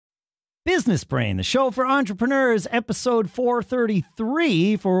Business Brain, the show for entrepreneurs, episode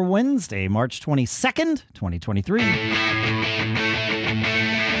 433 for Wednesday, March 22nd, 2023.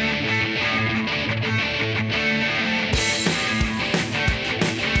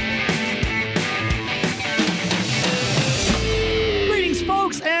 Greetings,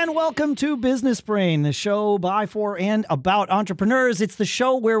 folks, and welcome to Business Brain, the show by, for, and about entrepreneurs. It's the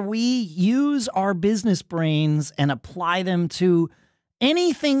show where we use our business brains and apply them to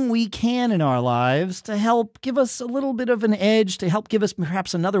anything we can in our lives to help give us a little bit of an edge, to help give us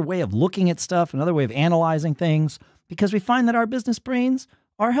perhaps another way of looking at stuff, another way of analyzing things, because we find that our business brains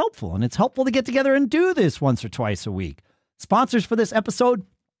are helpful, and it's helpful to get together and do this once or twice a week. Sponsors for this episode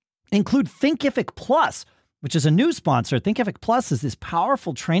include Thinkific Plus, which is a new sponsor. Thinkific Plus is this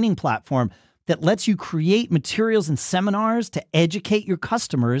powerful training platform that lets you create materials and seminars to educate your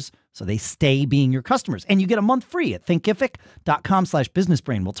customers so they stay being your customers. And you get a month free at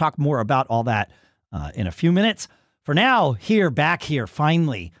thinkific.com/businessbrain. We'll talk more about all that in a few minutes. For now, back here,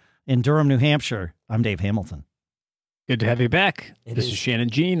 finally, in Durham, New Hampshire, I'm Dave Hamilton. Good to have you back. This is Shannon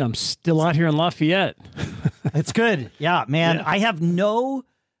Jean. I'm still out here in Lafayette. It's good. Yeah, man. Yeah. I have no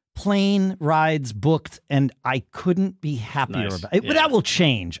plane rides booked, and I couldn't be happier about it. Yeah. But that will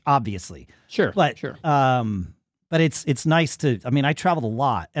change, obviously. Sure, but, sure. But it's nice to, I mean, I traveled a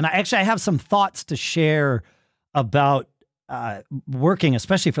lot, and I have some thoughts to share about working,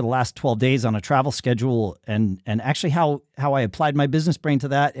 especially for the last 12 days on a travel schedule, and actually how I applied my business brain to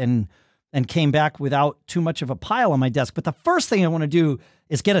that and came back without too much of a pile on my desk. But the first thing I want to do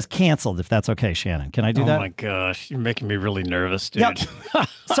is get us canceled, if that's okay, Shannon. Can I do that? Oh, my gosh. You're making me really nervous, dude. Yep.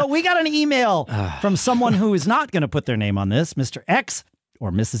 So we got an email from someone who is not going to put their name on this, Mr. X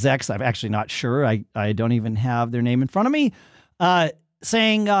or Mrs. X. I'm actually not sure. I don't even have their name in front of me,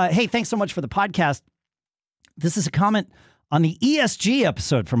 saying, hey, thanks so much for the podcast. This is a comment on the ESG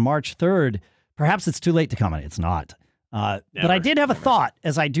episode from March 3rd. Perhaps it's too late to comment. It's not. But I did have a thought,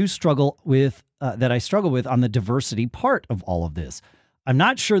 as I do struggle with, that I struggle with on the diversity part of all of this. I'm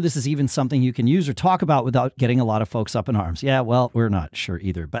not sure this is even something you can use or talk about without getting a lot of folks up in arms. Yeah, well, we're not sure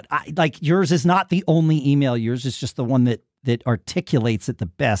either. But yours is not the only email. Yours is just the one that articulates it the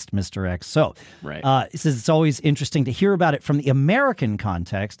best, Mr. X. So right. It says it's always interesting to hear about it from the American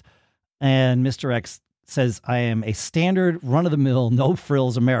context. And Mr. X says, I am a standard run-of-the-mill,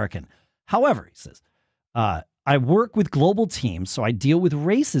 no-frills American. However, he says, I work with global teams, so I deal with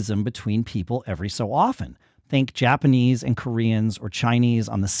racism between people every so often. Think Japanese and Koreans or Chinese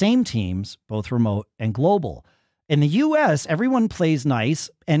on the same teams, both remote and global. In the U.S., everyone plays nice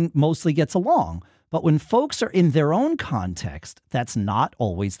and mostly gets along. But when folks are in their own context, that's not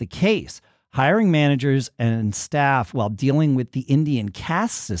always the case. Hiring managers and staff while dealing with the Indian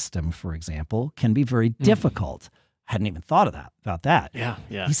caste system, for example, can be very difficult. I hadn't even thought about that. Yeah.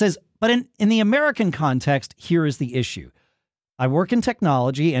 He says, but in the American context, here is the issue. I work in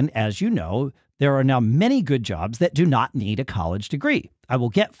technology, and as you know, there are now many good jobs that do not need a college degree. I will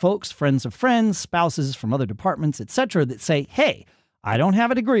get folks, friends of friends, spouses from other departments, etc., that say, hey, I don't have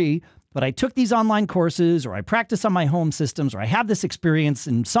a degree, but I took these online courses, or I practice on my home systems, or I have this experience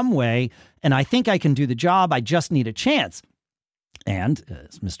in some way, and I think I can do the job. I just need a chance. And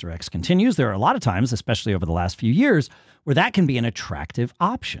as Mr. X continues, there are a lot of times, especially over the last few years, where that can be an attractive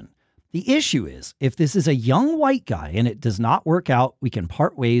option. The issue is, if this is a young white guy and it does not work out, we can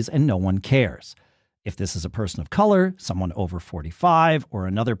part ways and no one cares. If this is a person of color, someone over 45, or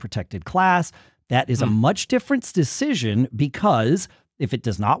another protected class, that is a much different decision, because if it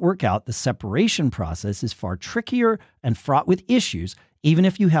does not work out, the separation process is far trickier and fraught with issues, even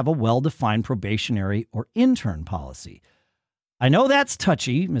if you have a well-defined probationary or intern policy. I know that's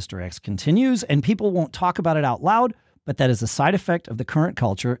touchy, Mr. X continues, and people won't talk about it out loud, but that is a side effect of the current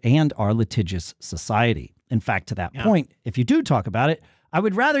culture and our litigious society. In fact, to that point, if you do talk about it, I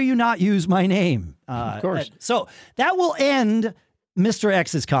would rather you not use my name. Of course. So that will end Mr.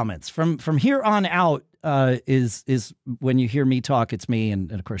 X's comments. From here on out, is when you hear me talk, it's me,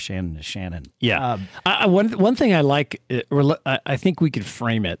 and of course Shannon is Shannon. Yeah. One thing I like, I think we could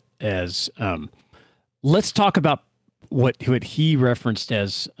frame it as, let's talk about what he referenced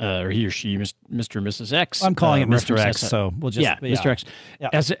as, or he or she, Mr. and Mrs. X. I'm calling it Mr. X, so we'll just... Mr. X. Yeah.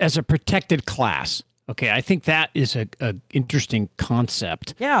 As a protected class. Okay, I think that is a interesting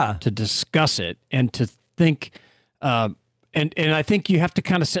concept to discuss it and to think... And I think you have to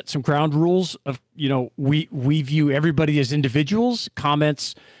kind of set some ground rules of, we view everybody as individuals.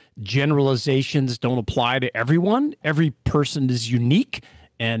 Comments, generalizations don't apply to everyone. Every person is unique.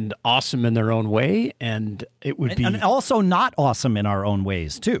 and awesome in their own way, and it would be and also not awesome in our own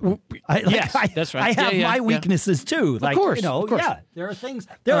ways too. Yes, that's right. I have my weaknesses too. Of course, there are things.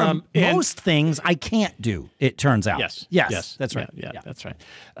 There are most things I can't do. It turns out. Yes, that's right. Yeah, that's right.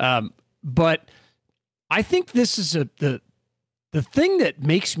 But I think this is the thing that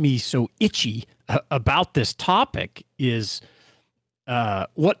makes me so itchy about this topic is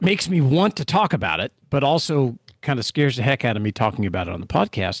what makes me want to talk about it, but also kind of scares the heck out of me talking about it on the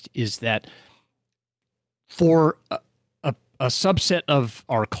podcast, is that for a subset of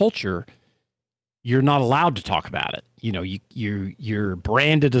our culture, you're not allowed to talk about it. You know, you're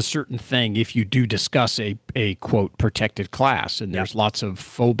branded a certain thing if you do discuss a quote protected class, and there's lots of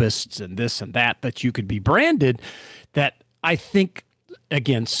phobists and this and that you could be branded. That I think,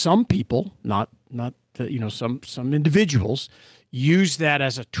 again, some people, not some individuals use that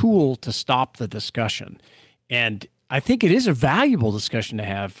as a tool to stop the discussion. And I think it is a valuable discussion to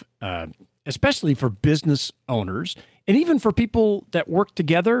have, especially for business owners and even for people that work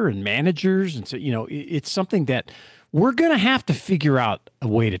together and managers. And so, it's something that we're going to have to figure out a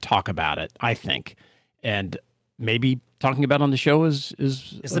way to talk about it, I think. And maybe talking about on the show is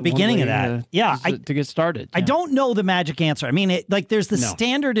the beginning of that. To get started. I don't know the magic answer. I mean, there's the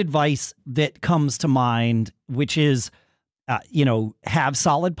standard advice that comes to mind, which is, have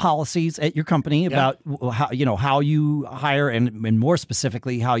solid policies at your company about how you hire and more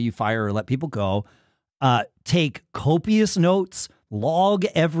specifically how you fire or let people go. Take copious notes, log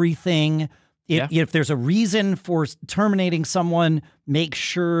everything. If there's a reason for terminating someone, make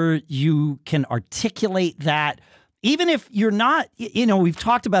sure you can articulate that. Even if you're not, we've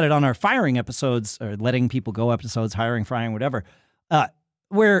talked about it on our firing episodes or letting people go episodes, hiring, firing, whatever,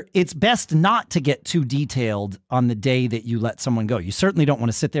 where it's best not to get too detailed on the day that you let someone go. You certainly don't want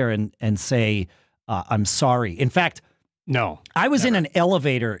to sit there and say, I'm sorry. In fact, no, I was in an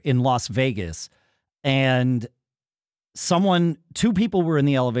elevator in Las Vegas, and two people were in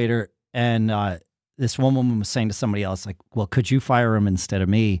the elevator, and this one woman was saying to somebody else, like, well, could you fire him instead of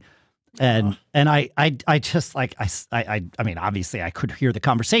me? And I just like, I mean, obviously I could hear the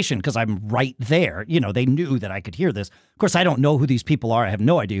conversation because I'm right there. They knew that I could hear this. Of course, I don't know who these people are. I have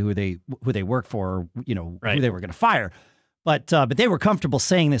no idea who they work for, or, who they were going to fire. But they were comfortable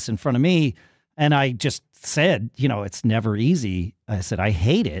saying this in front of me. And I just said, it's never easy. I said, I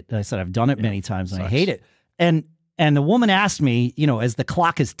hate it. I said, I've done it many times and I hate it. And the woman asked me, as the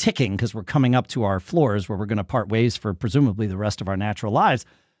clock is ticking, because we're coming up to our floors where we're going to part ways for presumably the rest of our natural lives.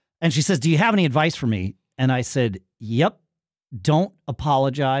 And she says, do you have any advice for me? And I said, yep. Don't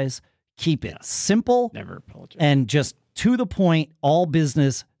apologize. Keep it simple. Never apologize. And just to the point, all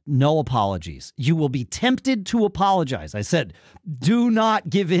business, no apologies. You will be tempted to apologize. I said, do not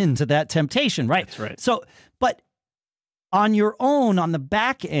give in to that temptation, right? That's right. So, but on your own, on the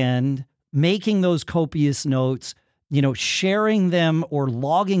back end, making those copious notes, sharing them or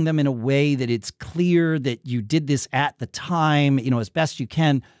logging them in a way that it's clear that you did this at the time, as best you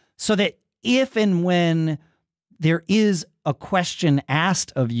can, so that if and when there is a question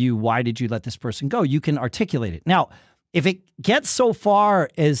asked of you, why did you let this person go, you can articulate it. Now, if it gets so far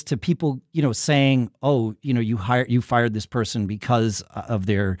as to people, saying, oh, you fired this person because of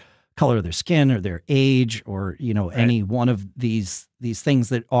their color of their skin or their age or, any one of these things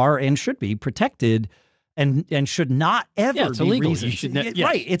that are and should be protected and should not ever it's be illegal. reasons. You should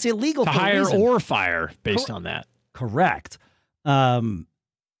right. It's illegal to hire or fire based on that. Correct.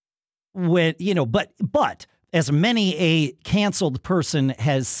 But as many a canceled person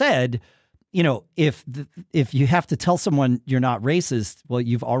has said, if you have to tell someone you're not racist, well,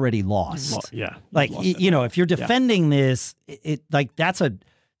 you've already lost. Like, if you're defending this, that's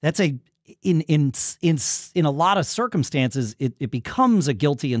in a lot of circumstances, it becomes a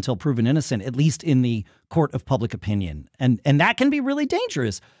guilty until proven innocent, at least in the court of public opinion. And that can be really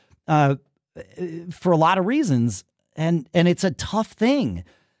dangerous for a lot of reasons. And it's a tough thing.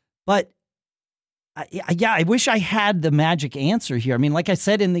 But I wish I had the magic answer here. I mean, like I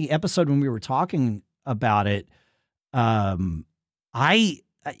said in the episode when we were talking about it, I've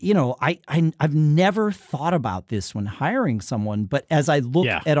never thought about this when hiring someone, but as I look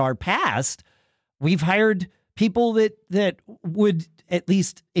at our past, we've hired people that would, at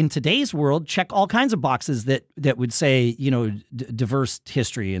least in today's world, check all kinds of boxes that would say, diverse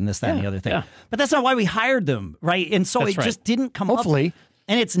history and this, that, and the other thing. Yeah. But that's not why we hired them, right? And so it just didn't come up.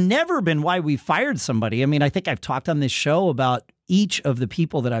 And it's never been why we fired somebody. I mean, I think I've talked on this show about each of the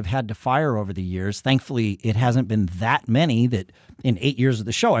people that I've had to fire over the years. Thankfully, it hasn't been that many that in 8 years of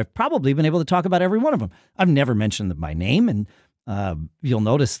the show, I've probably been able to talk about every one of them. I've never mentioned them by name. And you'll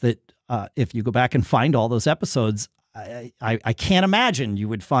notice that if you go back and find all those episodes, I can't imagine you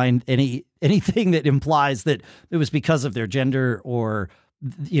would find anything that implies that it was because of their gender or,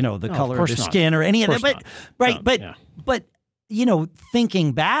 you know, the color of their skin or any of that. But right, but you know,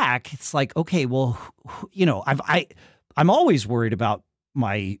 thinking back, it's like, okay, well, you know, I'm always worried about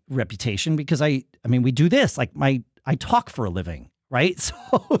my reputation because I mean, we do this, like I talk for a living, right?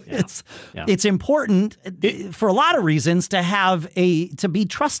 So it's important for a lot of reasons to be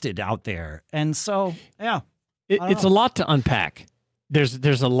trusted out there. And so, it's a lot to unpack.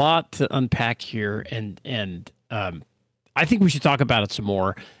 There's a lot to unpack here. And I think we should talk about it some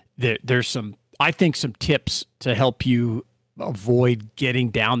more. There's some tips to help you avoid getting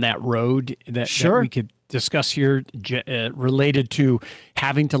down that road that we could discuss here related to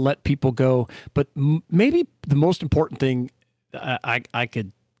having to let people go. But maybe the most important thing I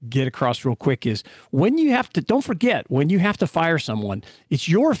could get across real quick is when you have to, don't forget, when you have to fire someone, it's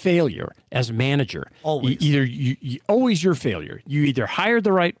your failure as a manager. Always. Always your failure. You either hired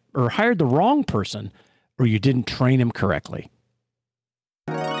the right or hired the wrong person, or you didn't train him correctly.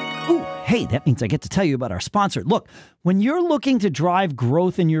 Hey, that means I get to tell you about our sponsor. Look, when you're looking to drive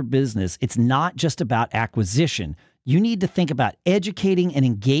growth in your business, it's not just about acquisition. You need to think about educating and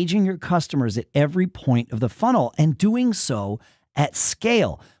engaging your customers at every point of the funnel and doing so at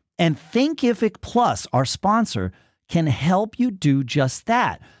scale. And Thinkific Plus, our sponsor, can help you do just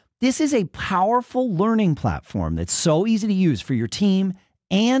that. This is a powerful learning platform that's so easy to use for your team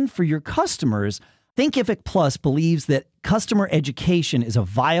and for your customers. Thinkific Plus believes that customer education is a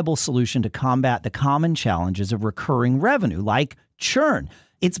viable solution to combat the common challenges of recurring revenue, like churn.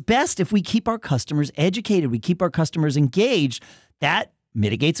 It's best if we keep our customers educated, we keep our customers engaged. That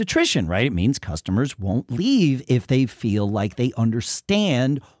mitigates attrition, right? It means customers won't leave if they feel like they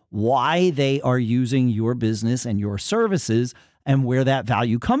understand why they are using your business and your services and where that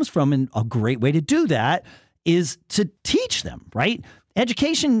value comes from. And a great way to do that is to teach them, right?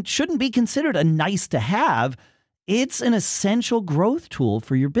 Education shouldn't be considered a nice to have. It's an essential growth tool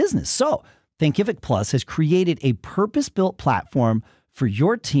for your business. So Thinkific Plus has created a purpose-built platform for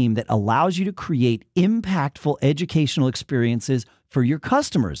your team that allows you to create impactful educational experiences for your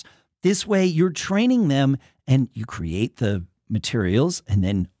customers. This way, you're training them and you create the materials, and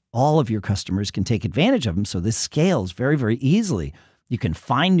then all of your customers can take advantage of them. So this scales very, very easily. You can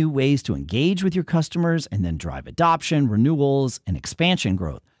find new ways to engage with your customers and then drive adoption, renewals, and expansion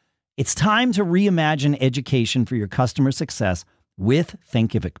growth. It's time to reimagine education for your customer success with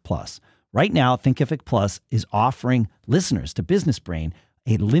Thinkific Plus. Right now, Thinkific Plus is offering listeners to Business Brain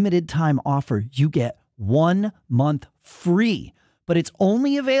a limited time offer. You get 1 month free, but it's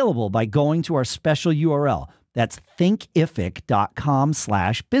only available by going to our special URL. That's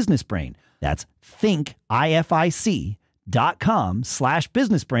thinkific.com/businessbrain. That's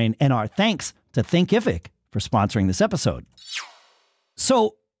thinkific.com/businessbrain. And our thanks to Thinkific for sponsoring this episode.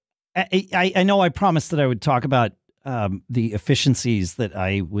 So I know I promised that I would talk about the efficiencies that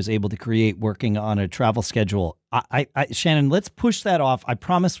I was able to create working on a travel schedule. Shannon, let's push that off. I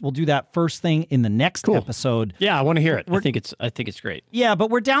promise we'll do that first thing in the next episode. Yeah, I want to hear it. I think it's great. Yeah, but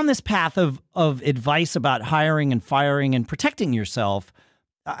we're down this path of advice about hiring and firing and protecting yourself.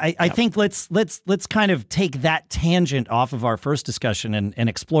 I think let's kind of take that tangent off of our first discussion and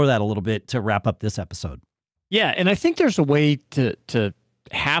explore that a little bit to wrap up this episode. Yeah, and I think there's a way to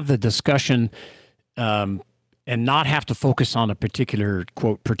have the discussion and not have to focus on a particular,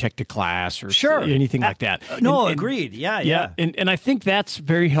 quote, protected class or anything like that. No, agreed. Yeah. And I think that's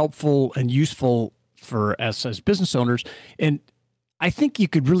very helpful and useful for us as business owners. And I think you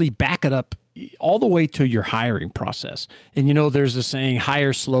could really back it up all the way to your hiring process. And, you know, there's a saying,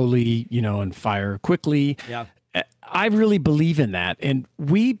 hire slowly, you know, and fire quickly. Yeah. I really believe in that. And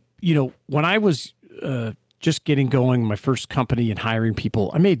we, you know, when I was just getting going, my first company and hiring people,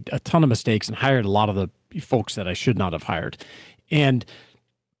 I made a ton of mistakes and hired a lot of the folks that I should not have hired. And,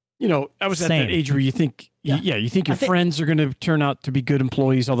 you know, I was at that age where you think, you think your friends are going to turn out to be good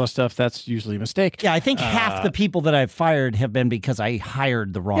employees, all that stuff. That's usually a mistake. Yeah, I think half the people that I've fired have been because I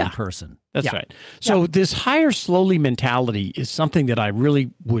hired the wrong person. That's right. So this hire slowly mentality is something that I really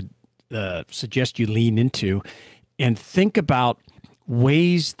would suggest you lean into and think about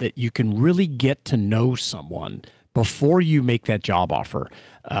ways that you can really get to know someone before you make that job offer.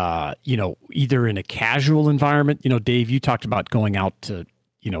 You know, either in a casual environment, you know, Dave, you talked about going out to,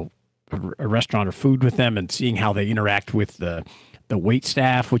 you know, a restaurant or food with them and seeing how they interact with the wait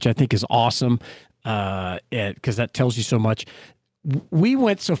staff, which I think is awesome, because that tells you so much. We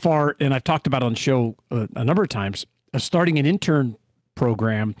went so far, and I've talked about on the show a number of times, starting an intern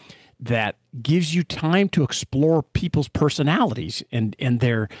program that gives you time to explore people's personalities and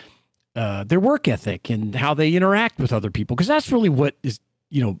their their work ethic and how they interact with other people, because that's really what is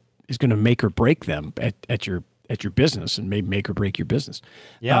going to make or break them at your business, and maybe make or break your business.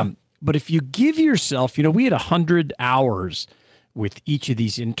 Yeah. But if you give yourself, we had 100 hours with each of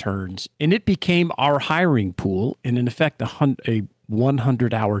these interns, and it became our hiring pool, and in effect, a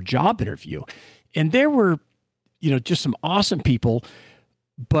 100-hour job interview. And there were, just some awesome people,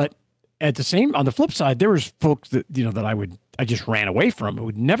 but on the flip side, there was folks that, that I just ran away from. I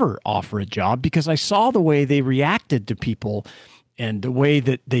would never offer a job because I saw the way they reacted to people and the way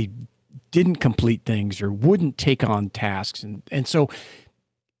that they didn't complete things or wouldn't take on tasks. And so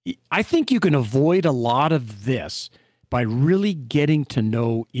I think you can avoid a lot of this by really getting to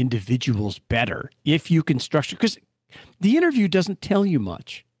know individuals better if you can structure, because the interview doesn't tell you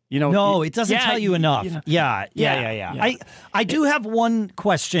much. No, it doesn't tell you enough. Yeah. I do have one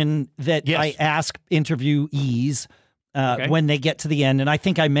question that I ask interviewees when they get to the end, and I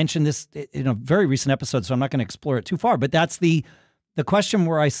think I mentioned this in a very recent episode, so I'm not going to explore it too far, but that's the question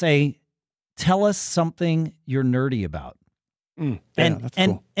where I say, tell us something you're nerdy about. That's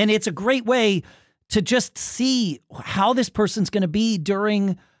cool. And it's a great way to just see how this person's going to be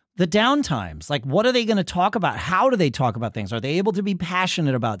during the downtimes. Like, what are they going to talk about? How do they talk about things? Are they able to be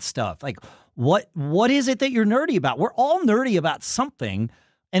passionate about stuff? Like, what is it that you're nerdy about? We're all nerdy about something,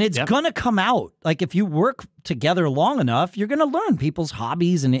 and it's going to come out. Like, if you work together long enough, you're going to learn people's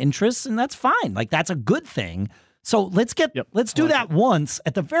hobbies and interests, and that's fine. Like, that's a good thing. So let's do that once.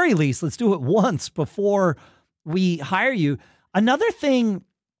 At the very least, let's do it once before we hire you. Another thing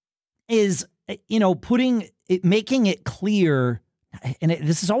is, making it clear, and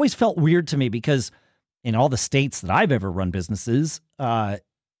this has always felt weird to me because in all the states that I've ever run businesses, it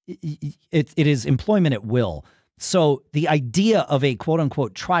is employment at will. So the idea of a quote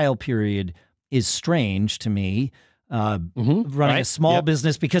unquote trial period is strange to me. Running a small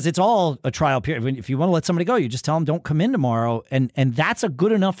business, because it's all a trial period. If you want to let somebody go, you just tell them don't come in tomorrow, and that's a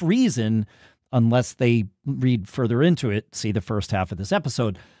good enough reason, unless they read further into it. See the first half of this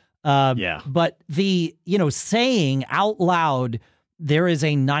episode. But the saying out loud there is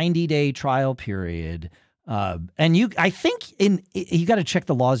a 90-day trial period, and I think you got to check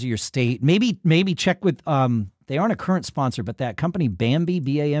the laws of your state. Maybe check with they aren't a current sponsor, but that company Bambee,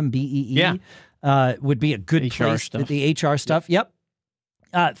 BAMBEE. Would be a good HR place. Stuff. The HR stuff. Yep.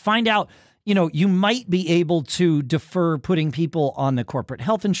 Find out, you might be able to defer putting people on the corporate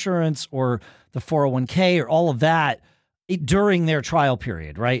health insurance or the 401k or all of that during their trial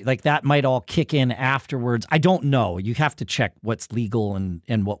period, right? Like that might all kick in afterwards. I don't know. You have to check what's legal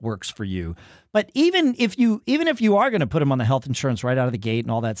and what works for you. But even if you are going to put them on the health insurance right out of the gate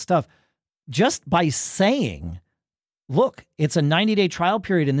and all that stuff, just by saying, look, it's a 90-day trial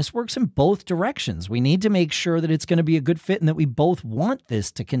period, and this works in both directions. We need to make sure that it's going to be a good fit and that we both want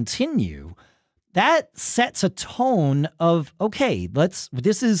this to continue. That sets a tone of, okay, this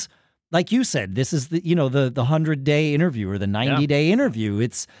is, like you said, this is the 100-day interview or the 90-day interview.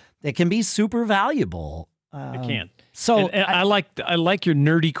 It can be super valuable. It can. So and I like your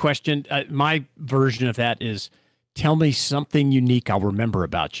nerdy question. My version of that is, tell me something unique I'll remember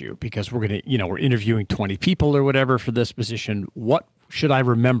about you, because we're we're interviewing 20 people or whatever for this position. What should I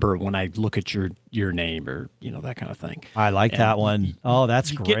remember when I look at your name, or that kind of thing? I like that one. Oh,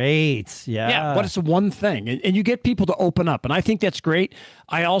 that's great. Yeah. What is the one thing? And you get people to open up, and I think that's great.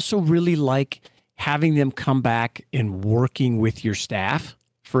 I also really like having them come back and working with your staff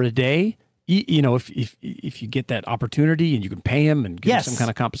for a day. If you get that opportunity and you can pay them and give them some kind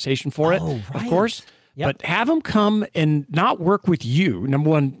of compensation for it, of course. Yep. But have them come and not work with you. Number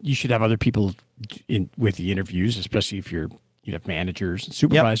one, you should have other people with the interviews, especially if you have managers and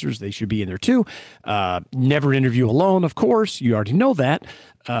supervisors. Yep. They should be in there too. Never interview alone, of course. You already know that.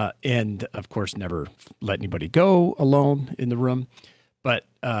 And, of course, never let anybody go alone in the room. But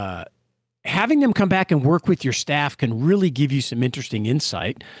having them come back and work with your staff can really give you some interesting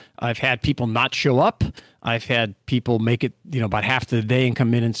insight. I've had people not show up. I've had people make it about half the day and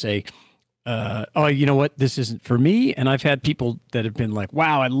come in and say, oh, you know what, this isn't for me. And I've had people that have been like,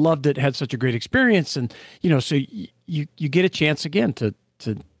 wow, I loved it, had such a great experience. And, so you get a chance again to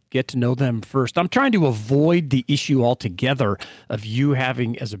get to know them first. I'm trying to avoid the issue altogether of you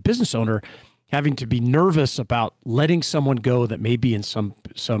having, as a business owner, having to be nervous about letting someone go that may be in some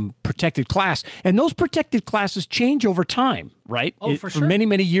protected class. And those protected classes change over time, right? Oh, for sure. For many,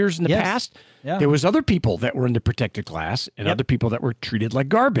 many years in the past, there was other people that were in the protected class and other people that were treated like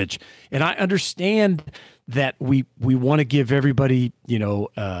garbage. And I understand that we want to give everybody,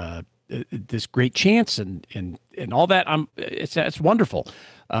 this great chance and all that. It's wonderful.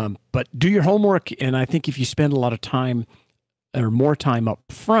 But do your homework. And I think if you spend a lot of time or more time up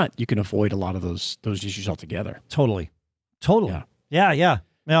front, you can avoid a lot of those issues altogether. Totally. Yeah.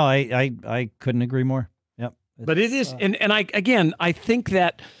 No, I couldn't agree more. Yep. But it is, and I think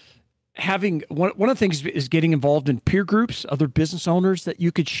that having one of the things is getting involved in peer groups, other business owners that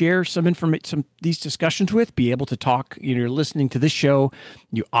you could share some information, these discussions with, be able to talk. You're listening to this show,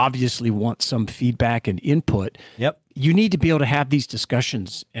 you obviously want some feedback and input. Yep. You need to be able to have these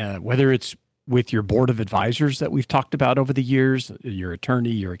discussions, whether it's with your board of advisors that we've talked about over the years, your attorney,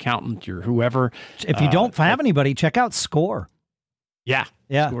 your accountant, your whoever. If you don't have anybody, check out SCORE. Yeah.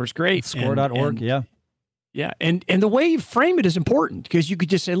 Score's great. Score.org. Yeah. Yeah. And the way you frame it is important, because you could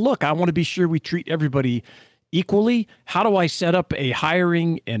just say, look, I want to be sure we treat everybody equally. How do I set up a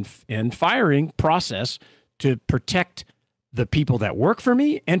hiring and firing process to protect the people that work for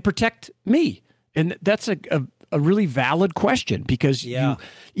me and protect me? And that's a really valid question, because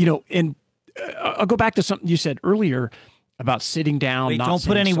and I'll go back to something you said earlier about sitting down. Wait, not don't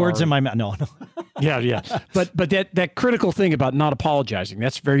put any words in my mouth. No. Yeah. But that critical thing about not apologizing,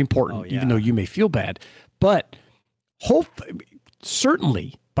 that's very important, even though you may feel bad. But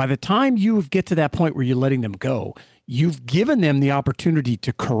certainly by the time you get to that point where you're letting them go, you've given them the opportunity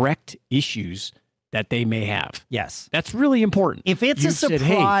to correct issues that they may have. Yes. That's really important. If it's a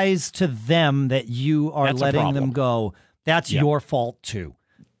surprise to them that you are letting them go, that's your fault too.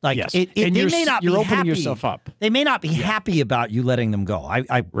 Like, yes. they may not be opening happy. yourself up. They may not be happy about you letting them go.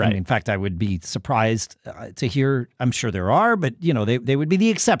 I mean, in fact, I would be surprised to hear. I'm sure there are, but they would be the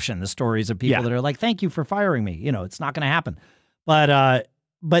exception. The stories of people that are like, "Thank you for firing me." It's not going to happen.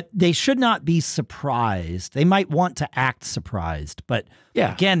 But they should not be surprised. They might want to act surprised, but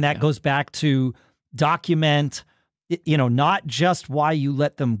again, that goes back to document. Not just why you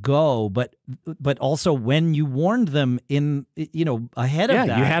let them go, but also when you warned them in, ahead of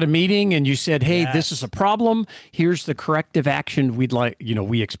that. You had a meeting and you said, hey, this is a problem. Here's the corrective action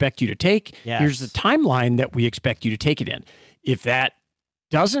we expect you to take. Yes. Here's the timeline that we expect you to take it in. If that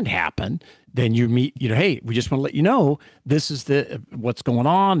doesn't happen, then you meet, hey, we just want to let you know this is what's going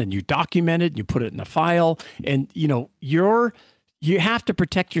on, and you document it, you put it in a file, and you have to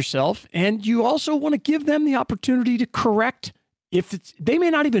protect yourself, and you also want to give them the opportunity to correct if they may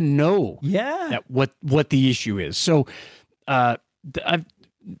not even know what the issue is. So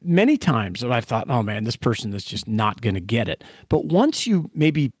many times I've thought, oh man, this person is just not going to get it. But once you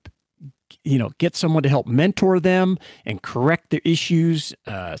maybe get someone to help mentor them and correct their issues,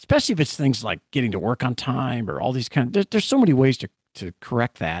 especially if it's things like getting to work on time or all these there's so many ways to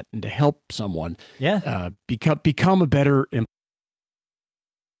correct that and to help someone become a better employee.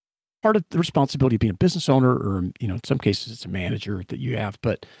 Part of the responsibility of being a business owner, or in some cases it's a manager that you have,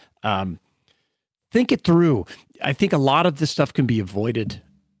 but think it through. I think a lot of this stuff can be avoided.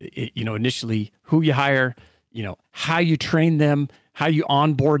 Initially, who you hire, how you train them, how you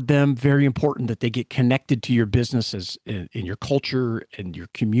onboard them. Very important that they get connected to your business in your culture and your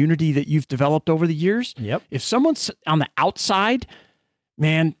community that you've developed over the years. Yep. If someone's on the outside,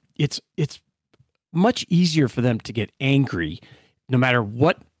 man, it's much easier for them to get angry, no matter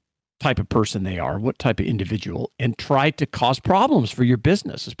what type of person they are, what type of individual, and try to cause problems for your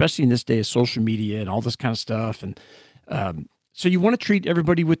business, especially in this day of social media and all this kind of stuff. And so you want to treat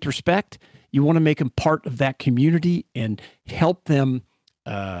everybody with respect. You want to make them part of that community and help them,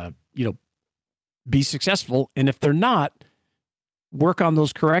 be successful. And if they're not, work on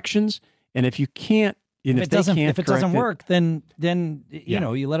those corrections. And if you can't, and if it doesn't work, then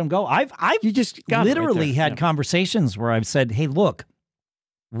you let them go. I've you just literally had conversations where I've said, hey, look,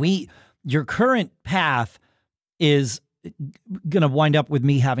 your current path is going to wind up with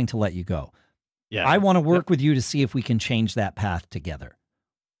me having to let you go. Yeah, I want to work with you to see if we can change that path together.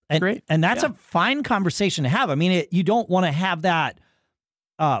 And, Great. And that's a fine conversation to have. I mean, you don't want to have that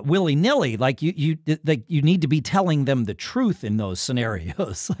willy-nilly. Like you need to be telling them the truth in those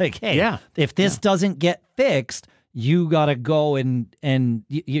scenarios. Like, hey, if this doesn't get fixed, you got to go and I'm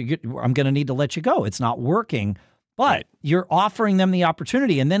going to need to let you go. It's not working. But you're offering them the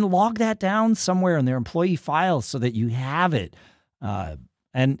opportunity, and then log that down somewhere in their employee files so that you have it.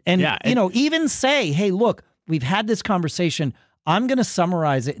 Even say, hey, look, we've had this conversation. I'm going to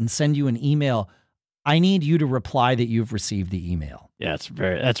summarize it and send you an email. I need you to reply that you've received the email. Yeah,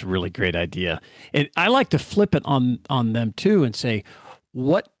 that's a really great idea. And I like to flip it on them too and say,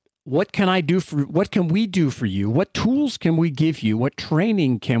 what can we do for you? What tools can we give you? What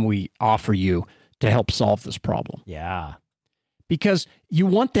training can we offer you to help solve this problem? Yeah. Because you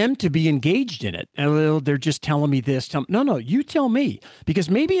want them to be engaged in it. And they're just telling me this. No, you tell me, because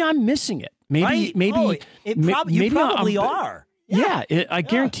maybe I'm missing it. Maybe you probably are. Yeah, I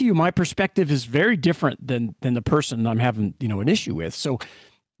guarantee you my perspective is very different than the person I'm having, an issue with. So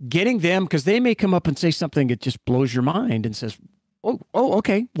getting them, because they may come up and say something that just blows your mind and says, oh,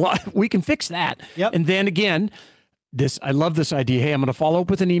 okay, well, we can fix that. Yep. And then again, I love this idea. Hey, I'm going to follow up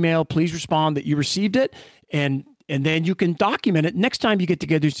with an email. Please respond that you received it. And then you can document it. Next time you get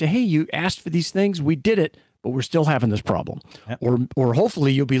together, you say, hey, you asked for these things. We did it, but we're still having this problem. Yep. Or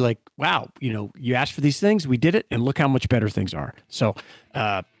hopefully you'll be like, wow, you asked for these things. We did it. And look how much better things are. So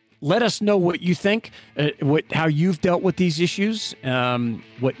let us know what you think, how you've dealt with these issues,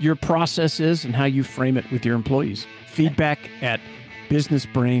 what your process is, and how you frame it with your employees. Feedback at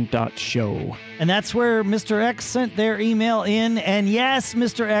businessbrain.show. And that's where Mr. X sent their email in. And yes,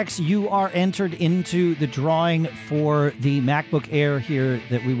 Mr. X, you are entered into the drawing for the MacBook Air here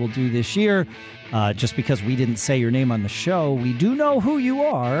that we will do this year. Just because we didn't say your name on the show, we do know who you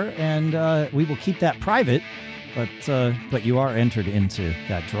are, and we will keep that private. But you are entered into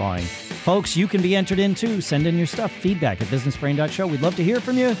that drawing. Folks, you can be entered in too. Send in your stuff. Feedback at businessbrain.show. We'd love to hear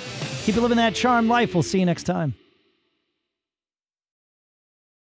from you. Keep living that charmed life. We'll see you next time.